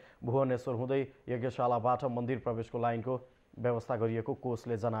भने भुवनेश्वर हुँदै यज्ञशालाबाट मन्दिर प्रवेशको लाइनको व्यवस्था गरिएको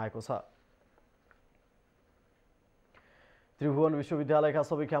कोषले जनाएको छ। त्रिभुवन विश्वविद्यालयका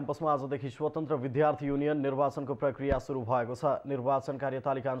सबै क्याम्पसमा आजदेखि स्वतन्त्र विद्यार्थी युनियन निर्वाचनको प्रक्रिया सुरु भएको छ। निर्वाचन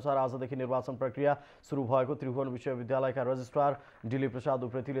कार्यतालिका अनुसार आजदेखि निर्वाचन प्रक्रिया सुरु भएको त्रिभुवन विश्वविद्यालयका रजिस्ट्रार डिली प्रसाद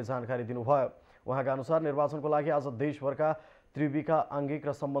उप्रेतीले जानकारी दिनुभयो। उहाँका अनुसार निर्वाचनको लागि आज देशभरका त्रिवीका आङ्गिक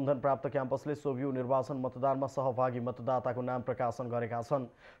र सम्बन्धन प्राप्त क्याम्पसले सोभियु निर्वाचन मतदानमा सहभागी मतदाताको नाम प्रकाशन गरेका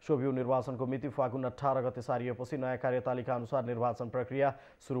छन्। सोभियु निर्वाचनको मिति फागुन 18 गते सारिएपछि नयाँ कार्यतालिका अनुसार निर्वाचन प्रक्रिया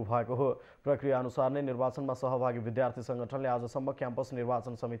सुरु भएको हो। प्रक्रिया अनुसार नै निर्वाचनमा सहभागी विद्यार्थी सङ्गठनले आजसम्म क्याम्पस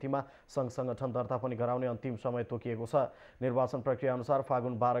निर्वाचन समितिमा सङ्घ सङ्गठन दर्ता पनि गराउने अन्तिम समय तोकिएको छ। निर्वाचन प्रक्रिया अनुसार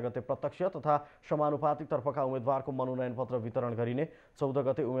फागुन 12 गते प्रत्यक्ष तथा समानुपातिक तर्फका उम्मेदवारको मनोनयन पत्र वितरण गरिने, 14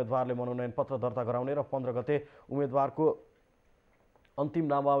 गते उम्मेदवारले मनोनयन पत्र दर्ता गराउने र 15 गते उम्मेदवारको अन्तिम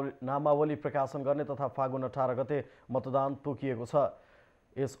नामावली प्रकाशन गर्ने तथा फागुन 18 गते मतदान तोकिएको छ।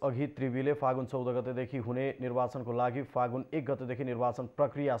 यसअघि त्रिवीले फागुन 14 गतेदेखि हुने निर्वाचनको लागि फागुन 1 गतेदेखि निर्वाचन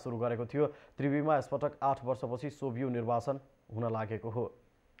प्रक्रिया सुरु गरेको थियो। त्रिवीमा यसपटक 8 वर्षपछि सोभियु निर्वाचन हुन लागेको हो।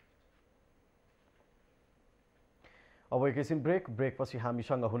 अब एकैछिन ब्रेकपछि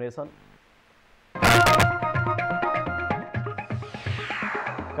हामीसँग हुनेछन्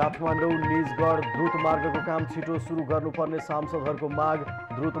काठमाडौँ निजगढ द्रुत मार्गको काम छिटो सुरु गर्नुपर्ने सांसदहरूको माग,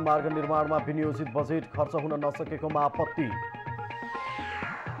 द्रुत मार्ग निर्माणमा विनियोजित बजेट खर्च हुन नसकेकोमा आपत्ति।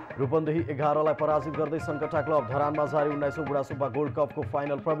 रूपन्देही 11लाई पराजित गर्दै सङ्कटा क्लब धरानमा जारी 19औं बुढासुब्बा गोल्ड कपको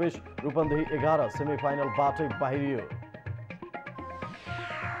फाइनल प्रवेश, रूपन्देही 11 सेमिफाइनलबाटै बाहिरियो।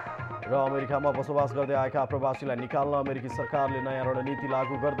 र अमेरिकामा बसोबास गर्दै आएका प्रवासीलाई निकाल्न अमेरिकी सरकारले नयाँ रणनीति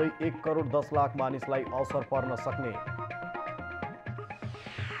लागू गर्दै 1 करोड 10 लाख मानिसलाई असर पर्न सक्ने।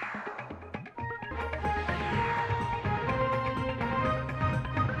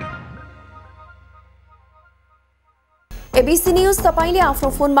 एबीसी न्यूज तपाईले आफ्नो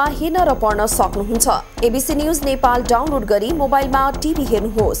फोनमा हेर्न र पढ्न सक्नुहुन्छ। एबीसी न्यूज नेपाल डाउनलोड गरी मोबाइलमा टिभी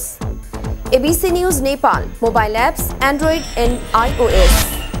हेर्नुहोस्। ABC news Nepal mobile apps Android and iOS।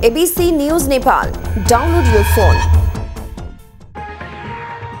 ABC news Nepal download your phone.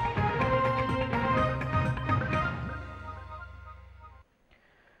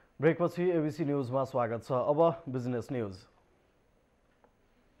 ब्रेकपछि ABC न्यूजमा स्वागत छ। अब बिजनेस न्यूज।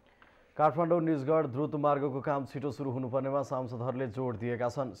 काठमाडौँ निजगढ द्रुत मार्गको काम छिटो सुरु हुनुपर्नेमा सांसदहरूले जोड दिएका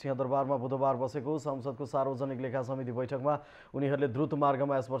छन्। सिंहदरबारमा बुधबार बसेको संसदको सार्वजनिक लेखा समिति बैठकमा उनीहरूले द्रुत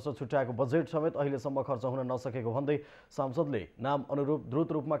मार्गमा यस वर्ष छुट्याएको बजेट समेत अहिलेसम्म खर्च हुन नसकेको भन्दै सांसदले नाम अनुरूप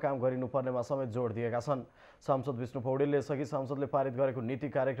द्रुत रूपमा काम गरिनुपर्नेमा समेत जोड दिएका छन्। सांसद विष्णु पौडेलले यसअघि संसदले पारित गरेको नीति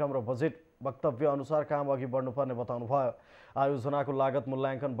कार्यक्रम र बजेट वक्तव्य अनुसार काम अघि बढ्नुपर्ने बताउनुभयो। आयोजनाको लागत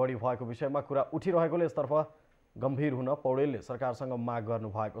मूल्याङ्कन बढी भएको विषयमा कुरा उठिरहेकोले यसतर्फ गम्भीर हुन पौडेलले सरकारसँग माग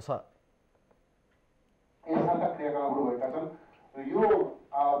गर्नुभएको छ। यस्ता क्रियाकलापहरू भएका छन्। यो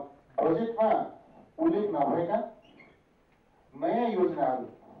बजेटमा उल्लेख नभएका नयाँ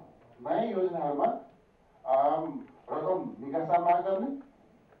योजनाहरूमा रकम निकासा माग गर्ने,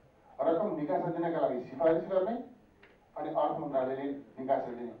 रकम निकासा दिनका लागि सिफारिस गर्ने अनि अर्थ मन्त्रालयले निकासा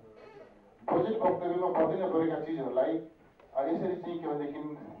दिने। बजेट वक्तव्यमा पर्दै नपरेका चिजहरूलाई यसरी चाहिँ के भनेदेखि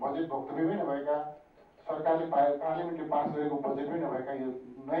बजेट वक्तव्यमै नभएका, सरकारले पार्लियामेन्टले पास गरेको बजेटमै नभएका यो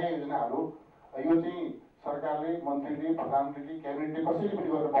नयाँ योजनाहरू यो चाहिँ सरकारले, मन्त्रीले, प्रधानमन्त्रीले, क्याबिनेटले कसैले पनि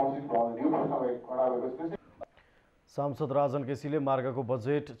गर्न पाउँछ कि पाउँदैन, यो प्रश्न खडा भएको छ। सांसद राजन केसीले मार्गको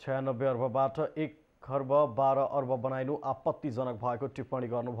बजेट 96 अर्बबाट 1 खर्ब 12 अर्ब बनाइनु आपत्तिजनक भएको टिप्पणी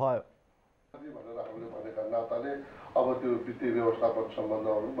गर्नुभयो। भनेर हामीले भनेका नाताले अब त्यो वित्तीय व्यवस्थापन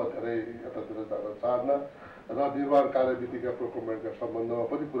सम्बन्धहरूमा धेरै यतातिर जान चाहन्न र निर्माण कार्यविधिका प्रोक्युरमेन्टका सम्बन्धमा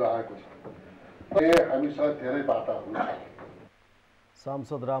पनि कुरा आएको छ। हामीसँग धेरै बाटाहरू छन्।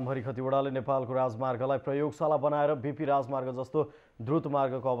 सांसद रामहरि खतिवडाले नेपालको राजमार्गलाई प्रयोगशाला बनाएर बीपी राजमार्ग जस्तो द्रुत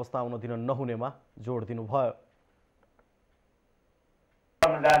मार्गको अवस्था आउन दिन नहुनेमा जोड दिनुभयो।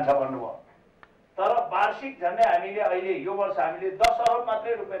 जान्छ भन्नुभयो, तर वार्षिक झन्डै हामीले अहिले यो वर्ष हामीले 10 अरब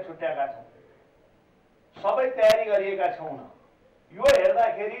मात्रै रुपियाँ छुट्याएका छौँ। सबै तयारी गरिएका छौँ। यो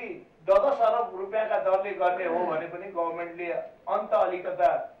हेर्दाखेरि 10 अरब रुपियाँका दरले गर्ने हो भने पनि गभर्मेन्टले अन्त अलिकता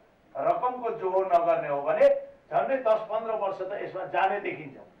रकमको जोड नगर्ने हो भने झन्डै 10-15 वर्ष त यसमा जाने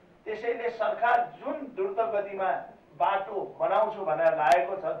देखिन्छ। त्यसैले सरकार जुन द्रुत गतिमा बाटो बनाउँछु भनेर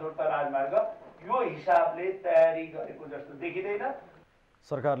लागेको छ द्रुत राजमार्ग, यो हिसाबले तयारी गरेको जस्तो देखिँदैन।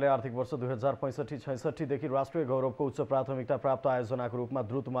 सरकारले आर्थिक वर्ष 2065-66 देखि राष्ट्रिय गौरवको उच्च प्राथमिकता प्राप्त आयोजनाको रूपमा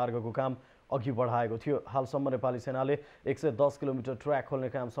द्रुत मार्गको काम अघि बढाएको थियो। हालसम्म नेपाली सेनाले 110 किलोमिटर ट्र्याक खोल्ने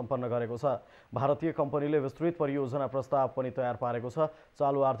काम सम्पन्न गरेको छ। भारतीय कम्पनीले विस्तृत परियोजना प्रस्ताव पनि तयार पारेको छ।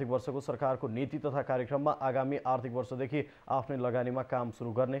 चालु आर्थिक वर्षको सरकारको नीति तथा कार्यक्रममा आगामी आर्थिक वर्षदेखि आफ्नै लगानीमा काम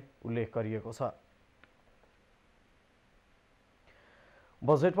सुरु गर्ने उल्लेख गरिएको छ।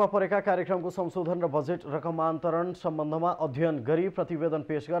 बजेटमा परेका कार्यक्रमको संशोधन र बजेट रकमान्तरण सम्बन्धमा अध्ययन गरी प्रतिवेदन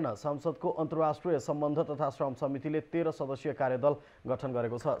पेश गर्न संसदको अन्तर्राष्ट्रिय सम्बन्ध तथा श्रम समितिले 13 सदस्यीय कार्यदल गठन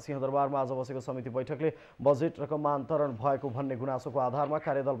गरेको छ। सिंहदरबारमा आज बसेको समिति बैठकले बजेट रकमान्तरण भएको भन्ने गुनासोको आधारमा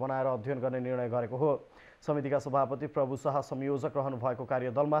कार्यदल बनाएर अध्ययन गर्ने निर्णय गरेको हो। समितिका सभापति प्रभु शाह संयोजक रहनु भएको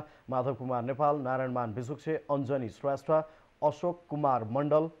कार्यदलमा माधव कुमार नेपाल, नारायणमान बिजुक्छे, अञ्जनी श्रेष्ठ, अशोक कुमार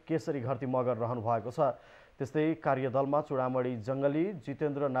मण्डल केसरी घरती मगर रहनु भएको छ। त्यस्तै कार्यदलमा चूडामणी जङ्गली,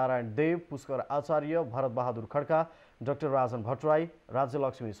 जितेन्द्र नारायण देव, पुष्कर आचार्य, भरत बहादुर खड्का, डाक्टर राजन भट्टराई,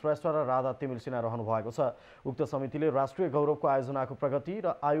 राज्यलक्ष्मी श्रेष्ठ र राधा तिमिल सिन्हा रहनु भएको छ। उक्त समितिले राष्ट्रिय गौरवको आयोजनाको प्रगति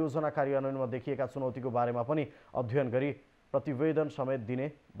र आयोजना कार्यान्वयनमा देखिएका चुनौतीको बारेमा पनि अध्ययन गरी प्रतिवेदन समेत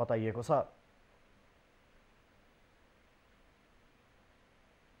दिने बताइएको छ।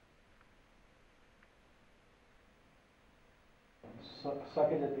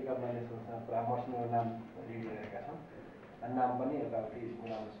 सके जतिका मानिसहरूसँग परामर्शमा नाम लिइरहेका छौँ। नाम पनि यताउति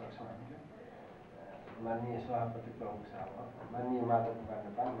मिलाउन सक्छौँ हामीले। माननीय सभापति प्रमुख साहब, माननीय माधव कुमार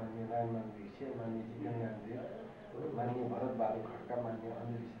नेपाल, माननीय नारायण दीक्षे, माननीय जितेन्द्र देव, माननीय भरत बहादुर खड्का, माननीय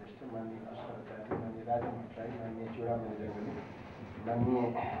अनिल श्रेष्ठ, माननीय पुष्कर आचार्य, माननीय राजन भट्टराई, माननीय चूडामणी जङ्गली, माननीय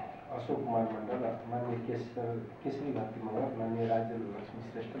अशोक कुमार मण्डल, माननीय केसरी घरती मगर, माननीय राज्यलक्ष्मी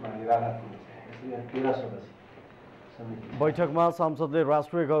श्रेष्ठ, माननीय राधा तिमिल सिन्हा, यसरी 13 सदस्य। बैठकमा सांसदले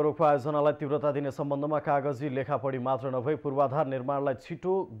राष्ट्रिय गौरवको आयोजनालाई तीव्रता दिने सम्बन्धमा कागजी लेखापढी मात्र नभई पूर्वाधार निर्माणलाई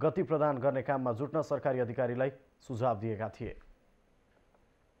छिटो गति प्रदान गर्ने काममा जुट्न सरकारी अधिकारीलाई सुझाव दिएका थिए।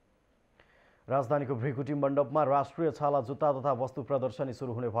 राजधानीको भृकुटी मण्डपमा राष्ट्रिय छाला जुत्ता तथा वस्तु प्रदर्शनी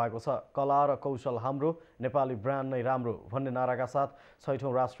सुरु हुने भएको छ। कला र कौशल हाम्रो, नेपाली ब्रान्ड नै राम्रो भन्ने नाराका साथ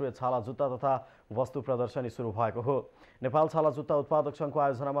 6औं राष्ट्रिय छाला जुत्ता तथा वस्तु प्रदर्शनी सुरु भएको हो। नेपाल छाला जुत्ता उत्पादक सङ्घको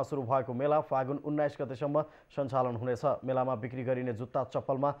आयोजनामा सुरु भएको मेला फागुन 19 गतेसम्म सञ्चालन हुनेछ। मेलामा बिक्री गरिने जुत्ता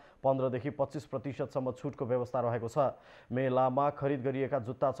चप्पलमा 15 देखि 25% छुटको व्यवस्था रहेको छ। मेलामा खरिद गरिएका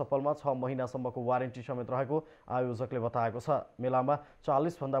जुत्ता चप्पलमा 6 महिनासम्मको वारेन्टी समेत रहेको आयोजकले बताएको छ। मेलामा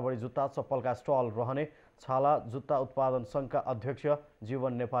 40 भन्दा बढी जुत्ता चप्पलका स्टल रहने छाला जुत्ता उत्पादन सङ्घका अध्यक्ष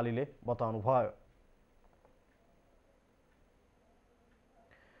जीवन नेपालीले बताउनुभयो।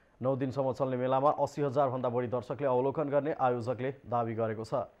 9 दिनसम्म चल्ने मेलामा 80,000 भन्दा बढी दर्शकले अवलोकन गर्ने आयोजकले दावी गरेको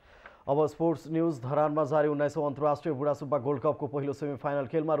छ। अब स्पोर्ट्स न्यूज। धरानमा जारी 19औं अन्तर्राष्ट्रिय बुढासुब्बा गोल्ड कपको पहिलो सेमिफाइनल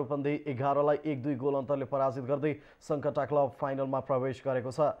खेलमा रूपन्देही 11लाई 1-2 गोल अन्तरले पराजित गर्दै सङ्कटा क्लब फाइनलमा प्रवेश गरेको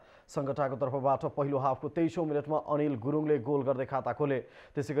छ। सङ्कटाको तर्फबाट पहिलो हाफको 23औं मिनेटमा अनिल गुरुङले गोल गर्दै खाता खोले।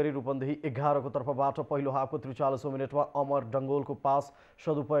 त्यसैगरी रूपन्देही 11को तर्फबाट पहिलो हाफको 43औं मिनेटमा अमर डङ्गोलको पास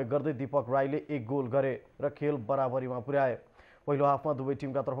सदुपयोग गर्दै दीपक राईले 1 गोल गरे र खेल बराबरीमा पुर्याए। पहिलो हाफमा दुवै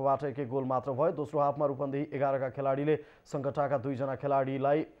टिमका तर्फबाट 1-1 गोल मात्र भयो। दोस्रो हाफमा रूपन्देही 11का खेलाडीले सङ्कटाका 2 जना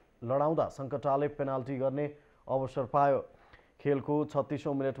खेलाडीलाई लडाउँदा सङ्कटाले पेनाल्टी गर्ने अवसर पायो। खेलको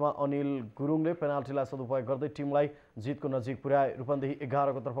 36औं मिनेटमा अनिल गुरुङले पेनाल्टीलाई सदुपयोग गर्दै टिमलाई जितको नजिक पुर्याए। रूपन्देही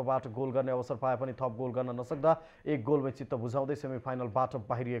 11को तर्फबाट गोल गर्ने अवसर पाए पनि थप गोल गर्न नसक्दा 1 गोलमै चित्त बुझाउँदै सेमिफाइनलबाट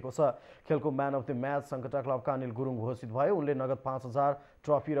बाहिरिएको छ। खेलको man of the match Sankata क्लबका अनिल गुरुङ घोषित भए। उनले नगद 5,000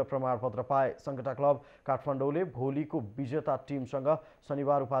 ट्रफी र प्रमाणपत्र पाए। सङ्कटा क्लब काठमाडौँले भोलिको विजेता टिमसँग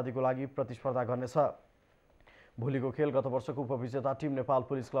शनिबार उपाधिको लागि प्रतिस्पर्धा गर्नेछ। भोलिको खेल गत वर्षको उपविजेता team Nepal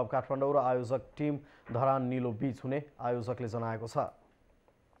police club Kathmandu र आयोजक टिम धरान निलो बीच हुने आयोजकले जनाएको छ।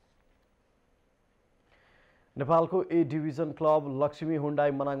 नेपालको A division club Lakshmi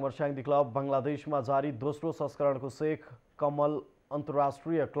Hyundai Manang Marsyangdi club बङ्गलादेशमा जारी दोस्रो संस्करणको शेख कमल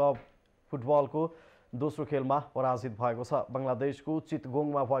अन्तर्राष्ट्रिय क्लब फुटबलको दोस्रो खेलमा पराजित भएको छ। बङ्गलादेशको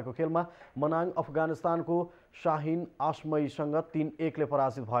चितगोङमा भएको खेलमा मनाङ अफगानिस्तानको शाहिन आशमईसँग 3-1 ले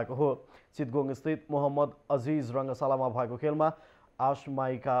पराजित भएको हो। चितगोङ स्थित मोहम्मद अजिज रङ्गशालामा भएको खेलमा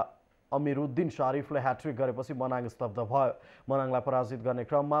आशमाईका अमिरुद्दिन शारिफले ह्याट्रिक गरेपछि मनाङ स्तब्ध भयो। मनाङलाई पराजित गर्ने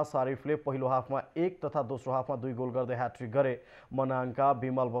क्रममा शारिफले पहिलो हाफमा 1 तथा दोस्रो हाफमा 2 गोल गर्दै ह्याट्रिक गरे। मनाङका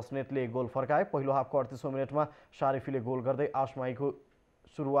बिमल बस्नेतले 1 गोल फर्काए। पहिलो हाफको 38औं मिनेटमा शारिफले गोल गर्दै आशमाईको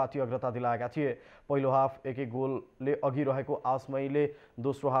सुरुवाती अग्रता दिलाएका थिए। पहिलो हाफ 1-1 गोलले अघि रहेको आशमईले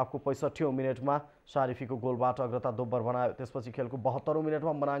दोस्रो हाफको 65औं मिनेटमा शारिफीको गोलबाट अग्रता दोब्बर बनायो। त्यसपछि खेलको 72औं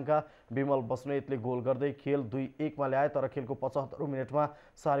मिनेटमा मनाङका बिमल बस्नेतले गोल गर्दै खेल 2-1 मा ल्याए, तर खेलको 75औं मिनेटमा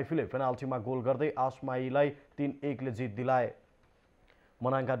शारिफीले पेनाल्टीमा गोल गर्दै आशमाईलाई 3-1 ले जित दिलाए।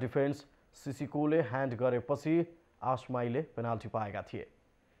 मनाङका डिफेन्स सिसिकोले ह्यान्ड गरेपछि आशमाईले पेनाल्टी पाएका थिए।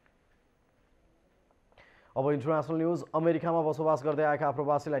 अब इन्टरनेसनल न्यूज। अमेरिकामा बसोबास गर्दै आएका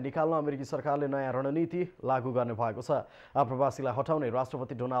आप्रवासीलाई निकाल्न अमेरिकी सरकारले नयाँ रणनीति लागू गर्ने भएको छ। आप्रवासीलाई हटाउने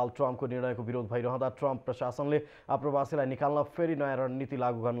राष्ट्रपति डोनाल्ड ट्रम्पको निर्णयको विरोध भइरहँदा ट्रम्प प्रशासनले आप्रवासीलाई निकाल्न फेरि नयाँ रणनीति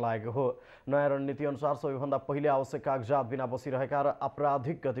लागू गर्न लागेको हो। नयाँ रणनीति अनुसार सबैभन्दा पहिले आवश्यक कागजात बिना बसिरहेका र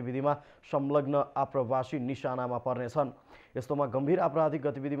आपराधिक गतिविधिमा संलग्न आप्रवासी निशानामा पर्नेछन्। यस्तोमा गम्भीर आपराधिक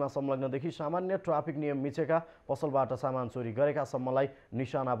गतिविधिमा संलग्नदेखि सामान्य ट्राफिक नियम मिचेका, पसलबाट सामान चोरी गरेका सम्मलाई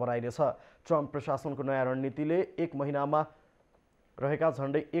निशाना बनाइनेछ। ट्रम्प प्रशासनको नयाँ रणनीतिले 1 महिनामा रहेका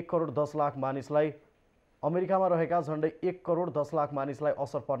झन्डै 1 करोड 10 लाख मानिसलाई अमेरिकामा रहेका झन्डै 1 करोड 10 लाख मानिसलाई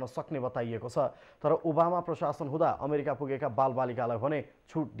असर पर्न सक्ने बताइएको छ। तर ओबामा प्रशासन हुँदा अमेरिका पुगेका बालबालिकालाई भने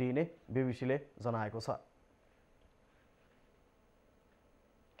छुट दिइने बिबिसीले जनाएको छ।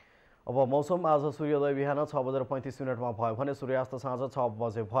 अब मौसम आज सूर्योदय बिहान 6:35 भयो भने सूर्यास्त साँझ 6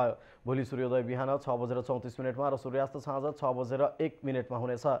 बजे भयो। भोलि सूर्योदय बिहान 6:34 र सूर्यास्त साँझ 6:01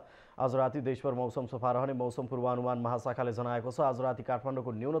 हुनेछ। आज राति देशभर मौसम सफा रहने मौसम पूर्वानुमान महाशाखाले जनाएको छ। आज राति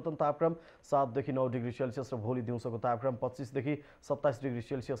काठमाडौँको न्यूनतम तापक्रम 7 देखि 9 डिग्री सेल्सियस र भोलि दिउँसोको तापक्रम 25 देखि 27 डिग्री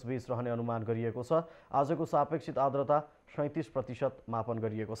सेल्सियस बीच रहने अनुमान गरिएको छ। आजको सापेक्षित आर्द्रता 37% मापन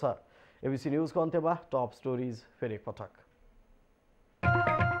गरिएको छ। एबीसी न्यूजको अन्त्यमा टप स्टोरीज फेरि एकपटक।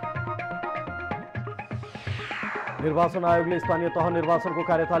 निर्वाचन आयोगले स्थानीय तह निर्वाचनको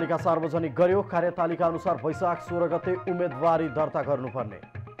कार्यतालिका सार्वजनिक गर्यो। कार्यतालिका अनुसार वैशाख 16 गते उम्मेदवारी दर्ता गर्नुपर्ने।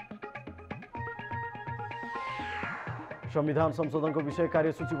 संविधान संशोधनको विषय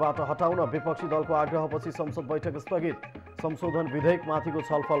कार्यसूचीबाट हटाउन विपक्षी दलको आग्रहपछि संसद बैठक स्थगित। संशोधन विधेयकमाथिको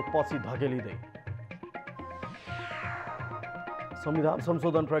छलफल पछि धकेलिँदै। संविधान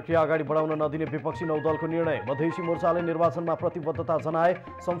संशोधन प्रक्रिया अगाडि बढाउन नदिने विपक्षी 9 दलको निर्णय। मधेसी मोर्चाले निर्वाचनमा प्रतिबद्धता जनाए।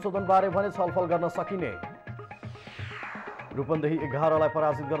 संशोधनबारे भने छलफल गर्न सकिने। रूपन्देही 11लाई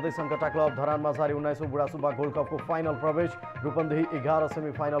पराजित गर्दै सङ्कटा क्लब धरानमा जारी 19औं बुढासुब्बा गोल्ड कपको फाइनल प्रवेश। रूपन्देही 11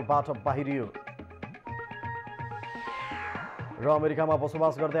 सेमिफाइनलबाट बाहिरियो। र अमेरिकामा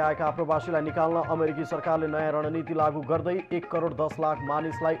बसोबास गर्दै आएका आप्रवासीलाई निकाल्न अमेरिकी सरकारले नयाँ रणनीति लागू गर्दै 1 करोड 10 लाख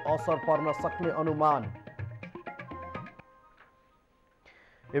मानिसलाई असर पर्न सक्ने अनुमान।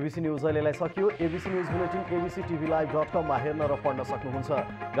 एबीसी न्यूज अहिलेलाई सकियो। एबीसी न्यूज बुलेटिन abctvlive.com मा हेर्न र पढ्न सक्नुहुन्छ।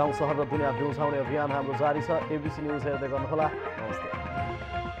 गाउँ सहर र दुनियाँ बिउझाउने अभियान हाम्रो जारी छ। एबीसी न्यूज हेर्दै गर्नुहोला। नमस्ते।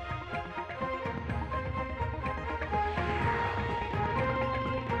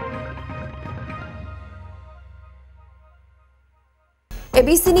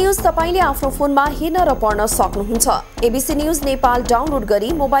 एबीसी न्यूज तपाईले आफ्नो फोनमा हेर्न र पढ्न सक्नुहुन्छ। एबीसी न्यूज नेपाल डाउनलोड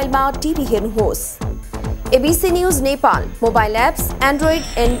गरी मोबाइलमा टिभी हेर्नुहोस्। ABC news Nepal mobile apps Android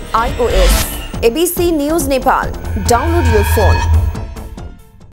and iOS। ABC news Nepal download your phone.